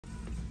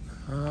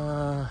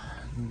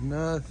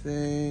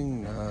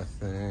Nothing.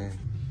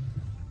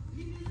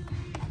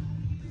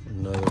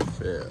 Another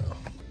fail.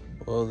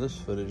 Well, this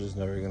footage is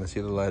never gonna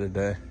see the light of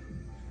day.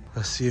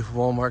 Let's see if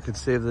Walmart can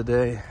save the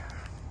day.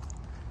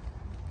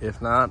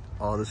 If not,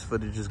 all this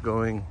footage is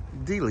going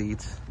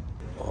delete.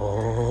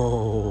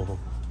 Oh,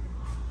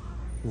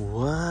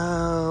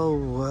 wow.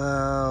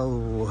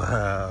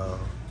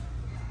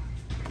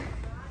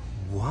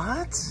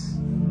 What?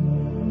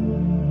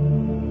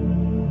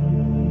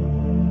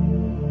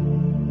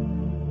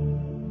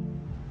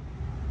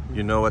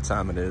 You know what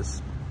time it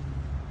is.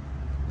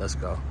 Let's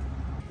go.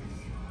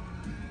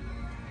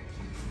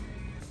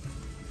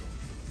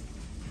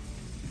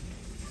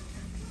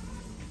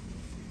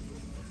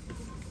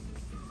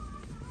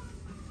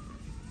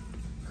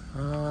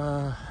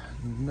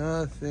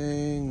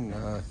 Nothing.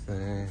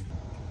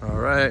 All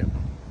right,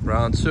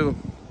 round two.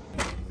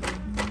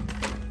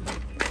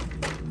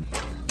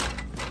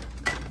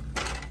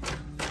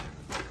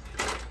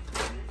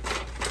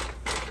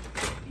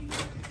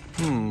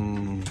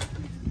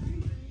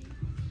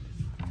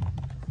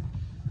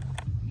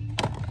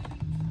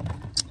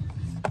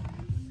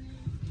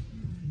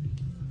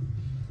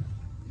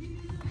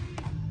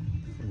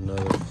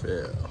 Another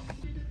fail.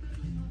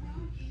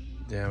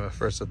 Damn, at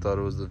first I thought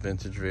it was the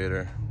Vintage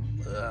Vader.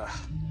 Ugh.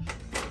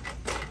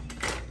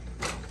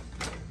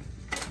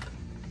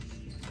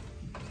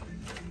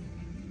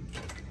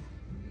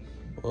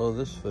 Well,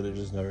 this footage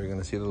is never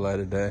gonna see the light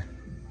of day.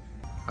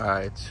 All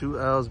right, 2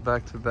 L's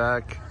back to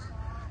back.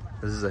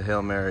 This is a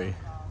Hail Mary.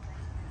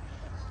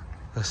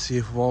 Let's see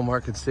if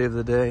Walmart can save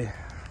the day.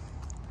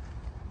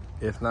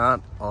 If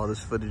not, all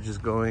this footage is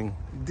going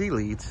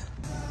delete.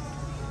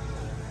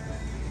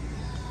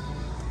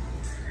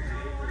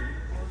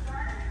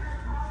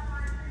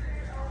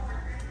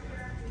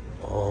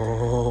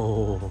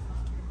 Oh,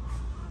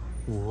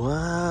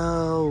 wow.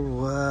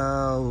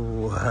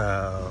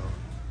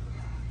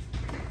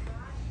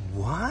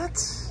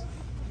 What?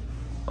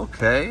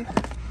 Okay.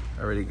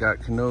 I already got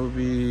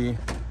Kenobi.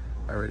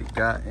 I already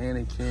got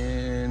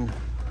Anakin.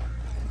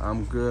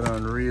 I'm good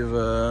on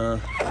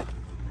Reva.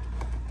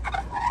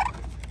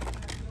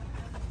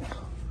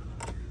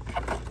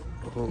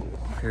 Oh,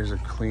 here's a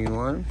clean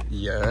one.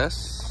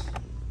 Yes.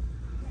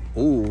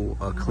 Oh,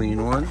 a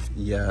clean one.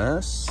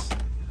 Yes.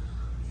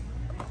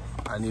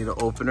 I need an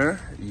opener.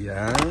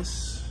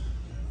 Yes.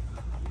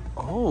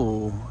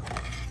 Oh.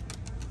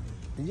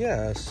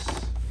 Yes.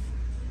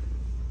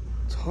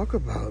 Talk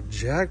about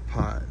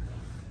jackpot.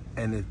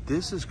 And if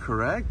this is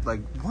correct,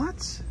 like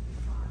what?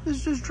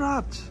 This just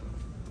dropped.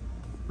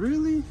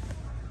 Really?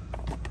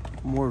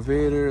 More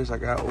Vaders. I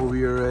got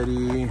Obi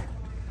already.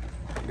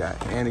 I got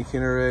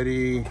Anakin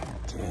already.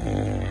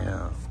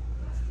 Damn.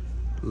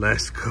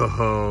 Let's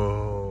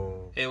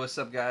go. Hey, what's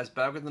up guys?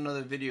 Back with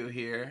another video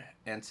here.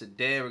 And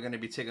today we're going to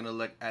be taking a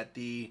look at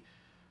the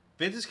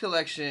Vintage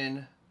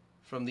Collection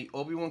from the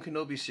Obi Wan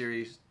Kenobi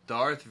series,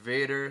 Darth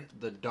Vader,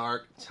 The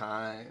Dark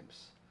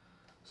Times.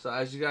 So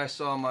as you guys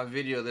saw in my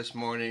video this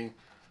morning,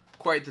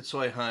 quite the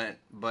toy hunt,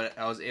 but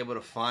I was able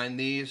to find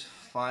these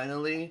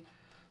finally.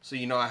 So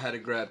you know I had to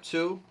grab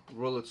two,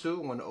 rule of two,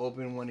 one to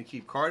open, one to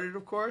keep carded,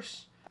 of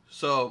course.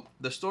 So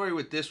the story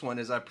with this one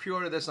is I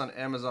pre-ordered this on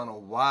Amazon a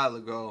while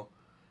ago.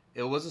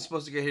 It wasn't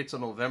supposed to get here till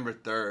November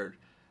 3rd.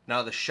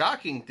 Now the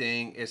shocking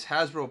thing is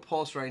Hasbro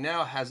Pulse right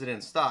now has it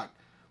in stock,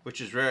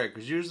 which is rare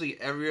because usually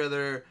every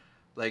other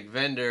like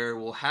vendor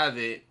will have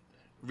it,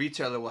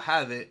 retailer will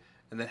have it,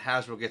 and then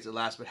Hasbro gets it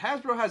last. But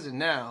Hasbro has it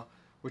now,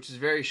 which is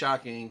very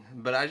shocking.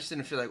 But I just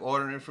didn't feel like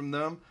ordering it from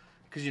them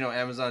because, you know,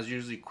 Amazon is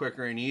usually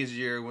quicker and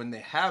easier when they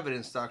have it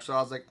in stock. So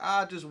I was like,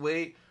 just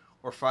wait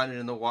or find it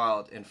in the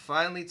wild. And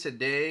finally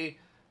today,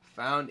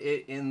 found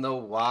it in the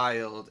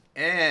wild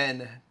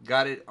and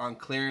got it on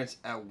clearance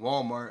at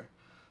Walmart.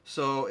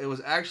 So it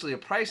was actually a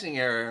pricing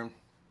error.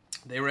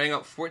 They rang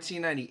up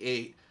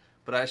 $14.98,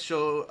 but I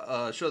showed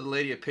the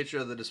lady a picture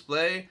of the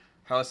display,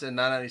 how it said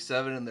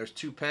 $9.97, and there's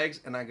 2 pegs,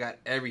 and I got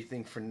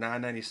everything for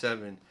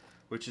 $9.97,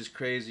 which is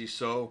crazy.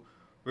 So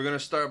we're gonna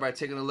start by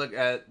taking a look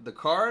at the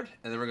card,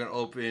 and then we're gonna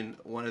open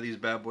one of these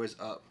bad boys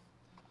up.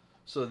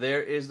 So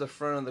there is the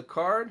front of the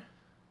card.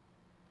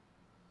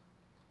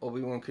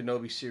 Obi Wan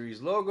Kenobi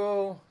series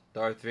logo,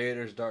 Darth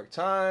Vader's Dark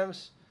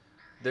Times.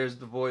 There's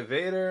the boy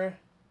Vader.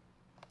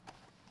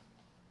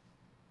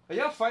 Are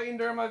y'all fighting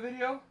during my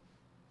video?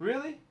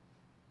 Really?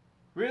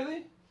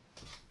 Really?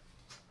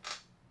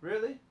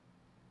 Really?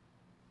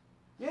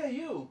 Yeah,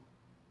 you.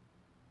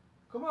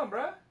 Come on,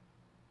 bruh.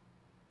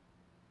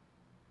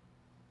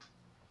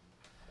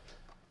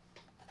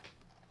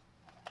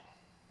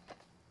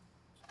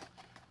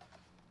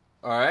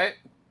 Alright.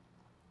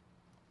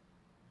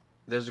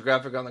 There's a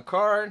graphic on the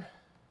card.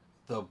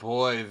 The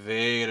boy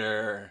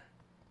Vader.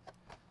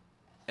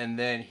 And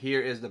then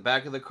here is the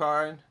back of the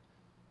card.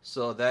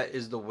 So that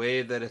is the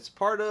wave that it's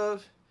part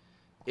of.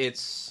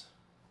 It's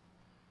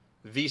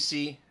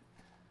VC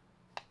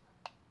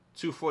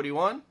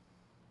 241.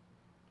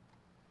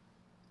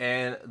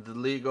 And the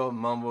Lego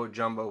Mumbo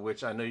Jumbo,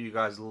 which I know you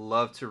guys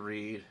love to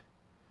read.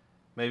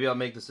 Maybe I'll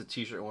make this a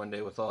t-shirt one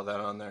day with all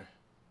that on there.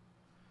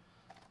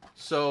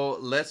 So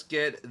let's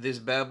get this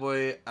bad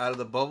boy out of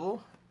the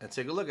bubble and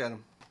take a look at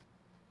him.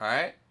 All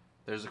right,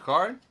 there's a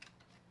card.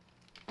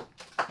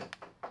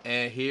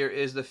 And here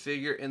is the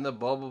figure in the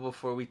bubble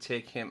before we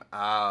take him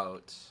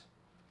out.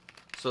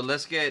 So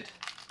let's get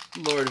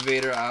Lord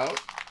Vader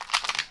out.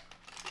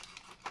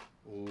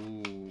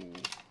 Ooh.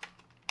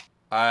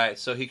 Alright,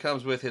 so he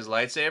comes with his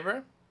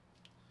lightsaber.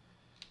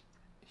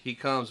 He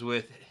comes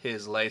with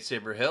his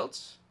lightsaber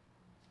hilts.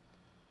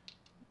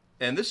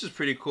 And this is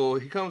pretty cool.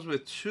 He comes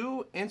with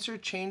 2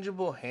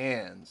 interchangeable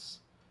hands.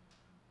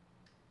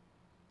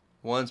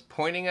 One's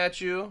pointing at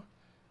you,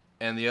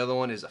 and the other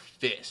one is a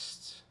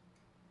fist.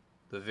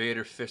 The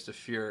Vader Fist of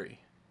Fury.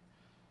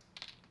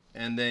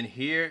 And then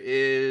here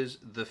is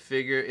the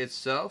figure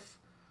itself.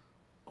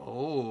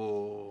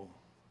 Oh.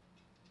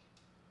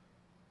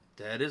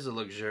 That is a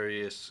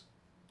luxurious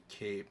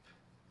cape.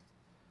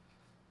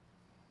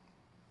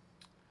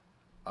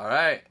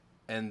 Alright.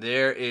 And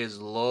there is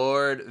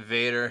Lord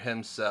Vader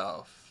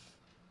himself.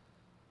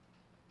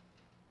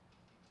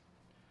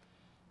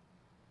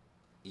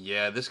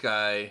 Yeah, this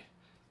guy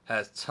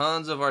has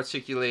tons of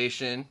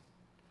articulation.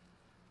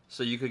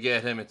 So you could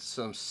get him into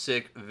some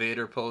sick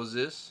Vader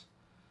poses.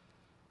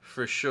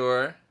 For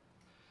sure.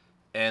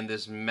 And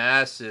this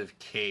massive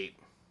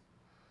cape.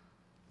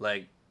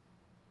 Like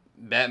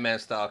Batman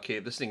style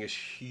cape. This thing is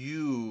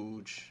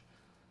huge.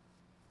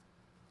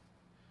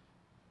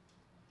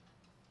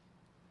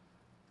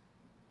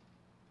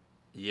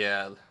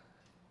 Yeah.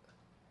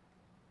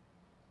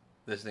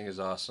 This thing is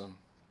awesome.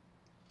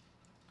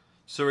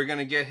 So we're going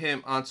to get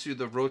him onto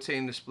the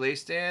rotating display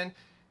stand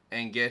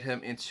and get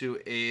him into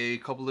a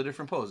couple of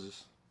different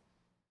poses.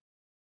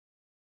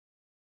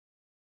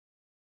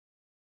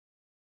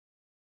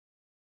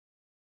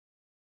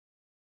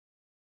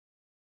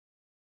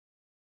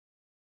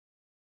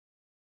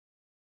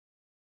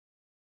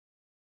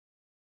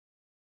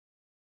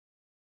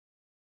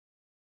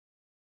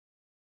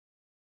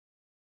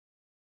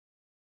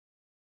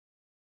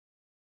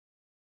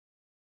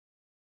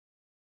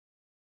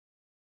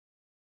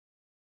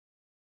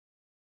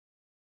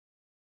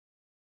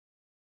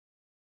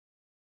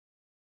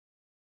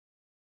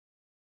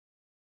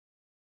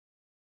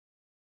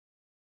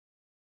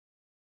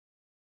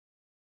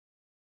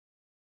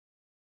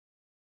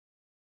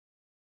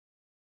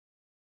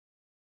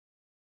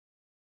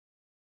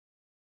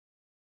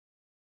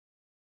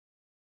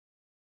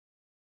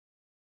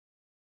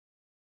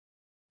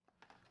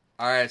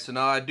 Alright, so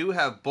now I do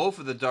have both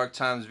of the Dark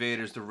Times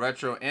Vaders, the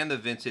retro and the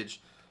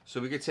vintage. So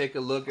we could take a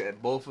look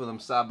at both of them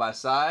side by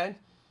side.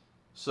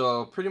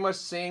 So pretty much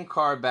same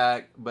card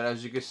back, but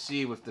as you can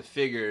see with the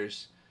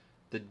figures,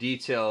 the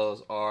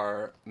details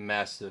are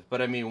massive.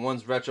 But I mean,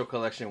 one's retro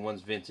collection,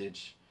 one's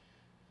vintage.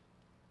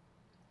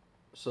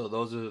 So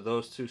those are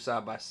those two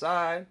side by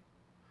side.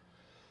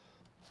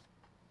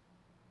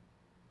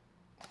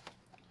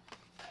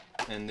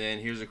 And then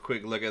here's a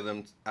quick look at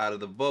them out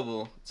of the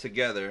bubble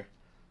together,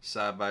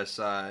 side by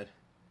side.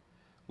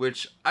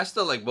 Which, I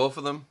still like both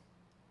of them.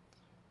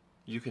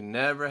 You can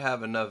never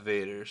have enough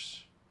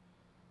Vaders.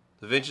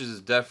 The vintage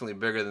is definitely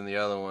bigger than the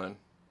other one.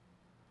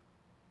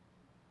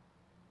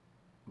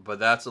 But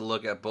that's a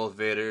look at both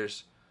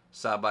Vaders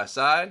side by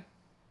side.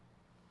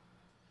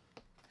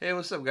 Hey,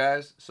 what's up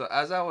guys? So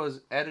as I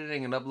was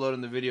editing and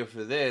uploading the video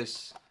for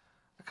this,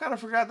 I kind of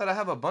forgot that I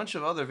have a bunch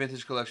of other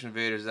Vintage Collection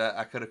Vaders that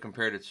I could have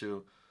compared it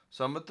to.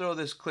 So I'm going to throw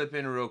this clip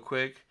in real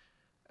quick.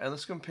 And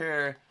let's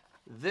compare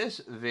this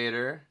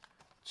Vader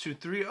to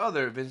 3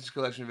 other Vintage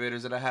Collection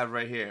Vaders that I have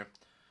right here.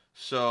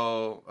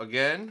 So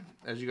again,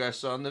 as you guys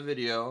saw in the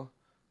video,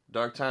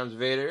 Dark Times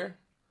Vader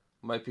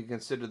might be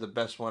considered the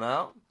best one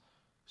out.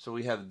 So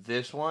we have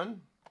this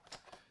one.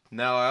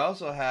 Now I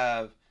also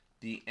have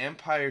the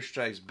Empire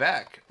Strikes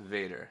Back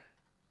Vader.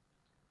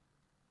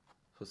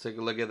 So let's take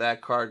a look at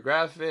that card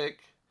graphic.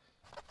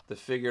 The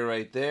figure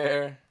right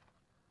there.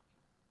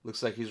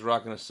 Looks like he's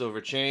rocking a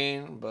silver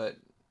chain, but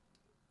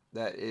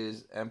that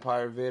is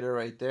Empire Vader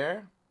right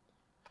there.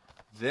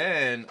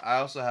 Then I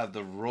also have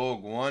the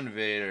Rogue One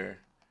Vader,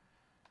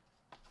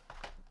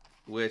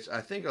 which I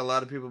think a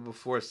lot of people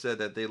before said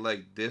that they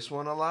liked this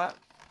one a lot.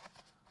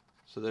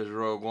 So there's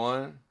Rogue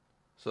One.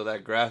 So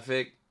that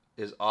graphic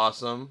is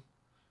awesome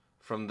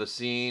from the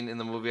scene in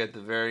the movie at the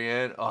very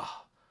end.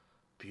 Oh,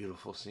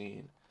 beautiful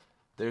scene.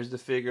 There's the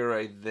figure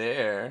right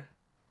there.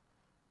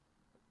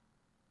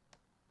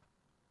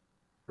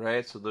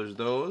 Right, so there's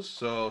those.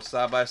 So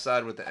side by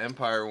side with the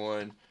Empire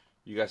one,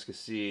 you guys can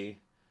see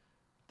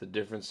the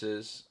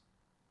differences.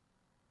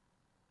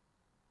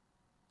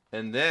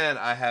 And then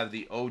I have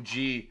the OG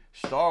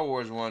Star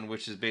Wars one,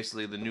 which is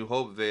basically the New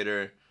Hope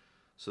Vader.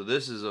 So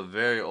this is a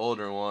very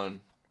older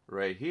one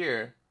right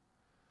here.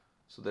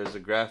 So there's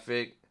a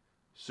graphic,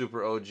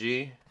 super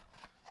OG.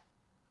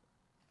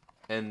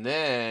 And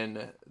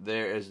then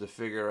there is the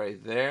figure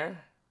right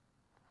there.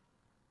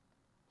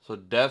 So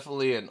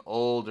definitely an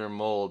older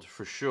mold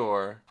for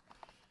sure.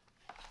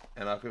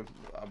 And I'll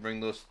bring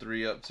those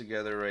 3 up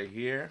together right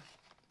here.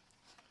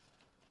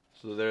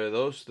 So there are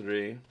those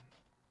 3.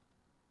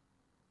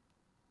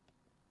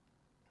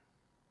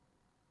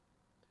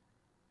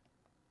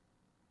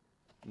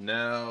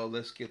 Now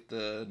let's get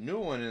the new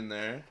one in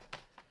there.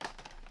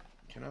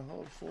 Can I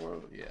hold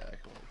 4? Yeah, I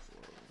can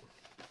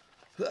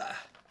hold 4.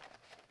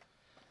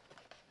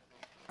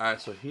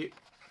 Alright, so here...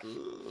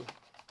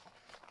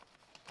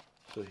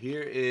 So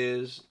here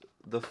is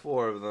the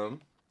 4 of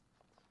them.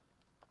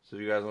 So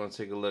if you guys want to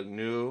take a look,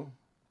 new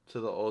to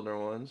the older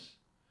ones.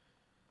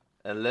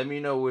 And let me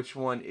know which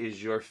one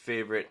is your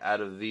favorite out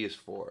of these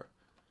 4.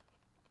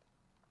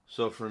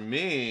 So for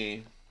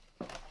me...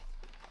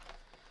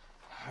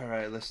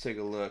 Alright, let's take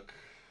a look.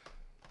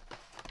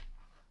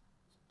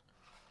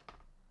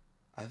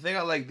 I think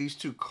I like these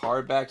 2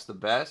 card backs the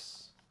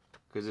best.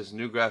 Because this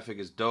new graphic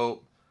is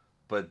dope.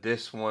 But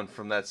this one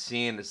from that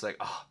scene, it's like,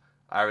 oh,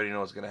 I already know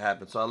what's going to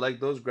happen. So I like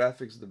those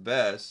graphics the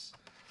best.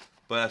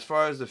 But as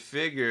far as the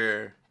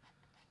figure,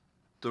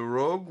 the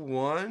Rogue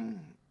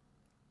One,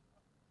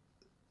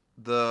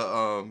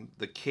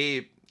 the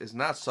cape is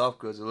not soft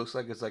goods. It looks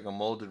like it's like a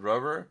molded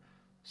rubber.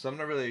 So I'm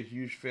not really a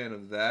huge fan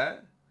of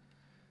that.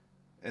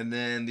 And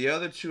then the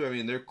other 2, I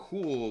mean, they're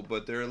cool,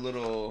 but they're a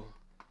little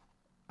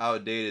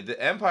outdated.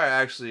 The Empire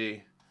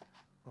actually,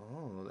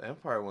 oh, the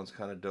Empire one's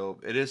kind of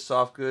dope. It is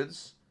soft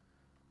goods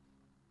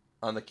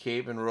on the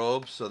cape and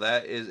robe, so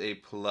that is a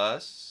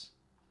plus.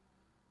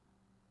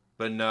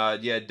 But no,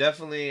 yeah,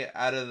 definitely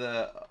out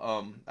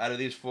of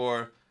these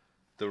 4,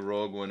 the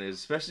Rogue One is,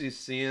 especially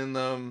seeing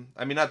them.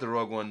 I mean, not the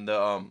Rogue One,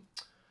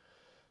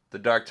 the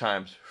Dark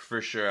Times for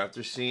sure.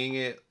 After seeing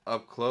it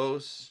up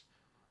close,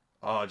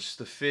 oh, just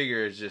the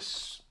figure is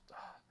just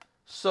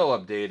so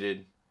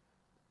updated.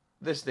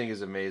 This thing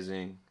is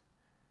amazing.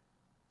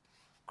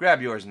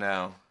 Grab yours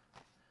now.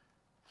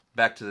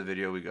 Back to the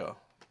video we go.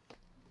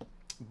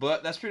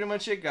 But that's pretty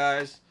much it,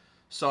 guys.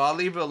 So I'll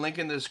leave a link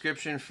in the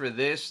description for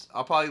this.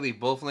 I'll probably leave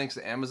both links,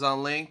 the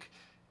Amazon link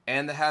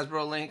and the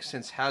Hasbro link,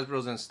 since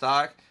Hasbro's in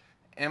stock.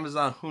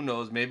 Amazon, who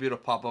knows, maybe it'll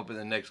pop up in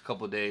the next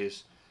couple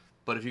days.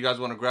 But if you guys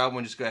want to grab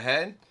one, just go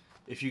ahead.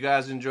 If you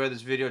guys enjoyed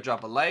this video,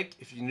 drop a like.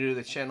 If you're new to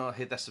the channel,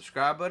 hit that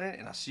subscribe button,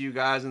 and I'll see you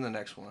guys in the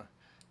next one.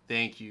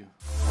 Thank you.